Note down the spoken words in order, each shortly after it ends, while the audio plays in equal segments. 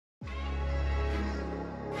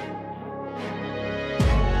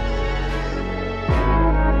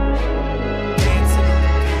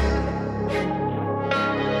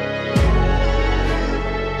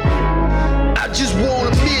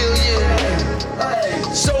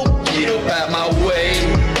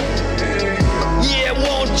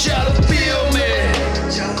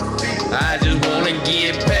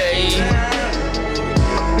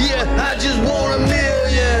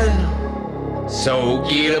So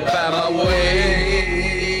get up out my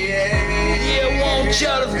way. Yeah, want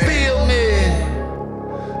y'all to feel me.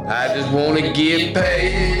 I just wanna get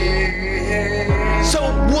paid. So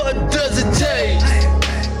what does it take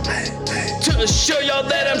to show y'all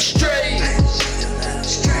that I'm straight?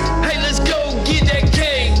 Hey, let's go get that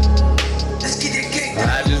cake.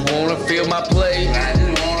 I just wanna fill my plate.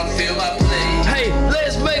 Hey,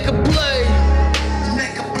 let's make a play.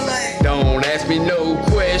 Don't ask me no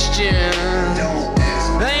question.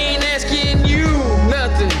 I ain't asking you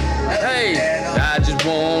nothing. Hey, I just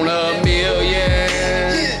want $1 million.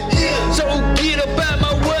 So get up out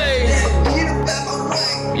my way.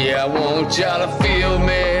 Yeah, I want y'all to feel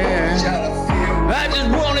me. I just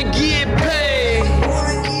wanna get paid.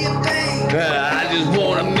 I just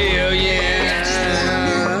want $1 million.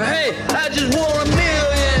 Hey, I just want $1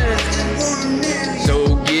 million.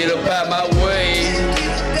 So get up out my way.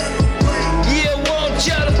 Yeah, want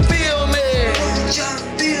y'all to feel me.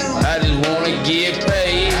 I just wanna get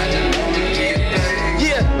paid.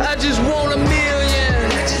 Yeah, I just want $1 million.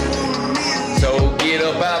 So get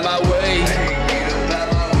up out my way.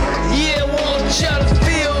 Yeah, want y'all to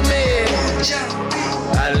feel me.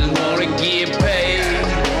 I just wanna get paid.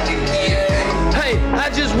 Hey, I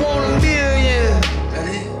just want $1 million.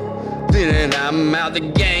 Then I'm out the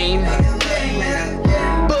game.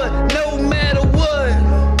 But no matter what,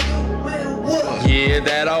 yeah,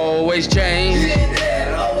 that always change.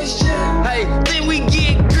 Hey, then we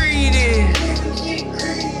get greedy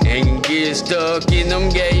and get stuck in them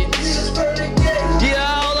gates.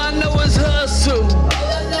 Yeah, all I know is hustle,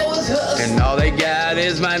 and all they got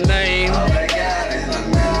is my name.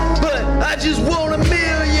 But I just want $1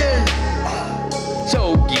 million.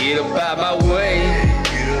 So get up out my way.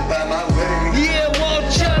 Yeah, want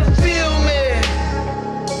y'all to feel me.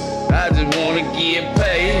 I just wanna get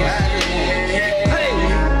paid. Hey,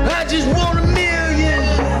 I just want $1 million.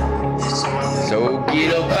 So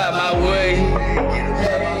get up out my way.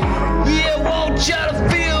 Yeah, want y'all to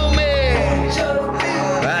feel me.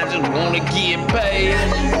 I just wanna get paid.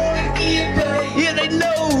 Yeah, they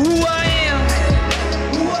know who I am,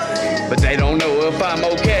 but they don't know if I'm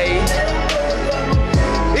okay.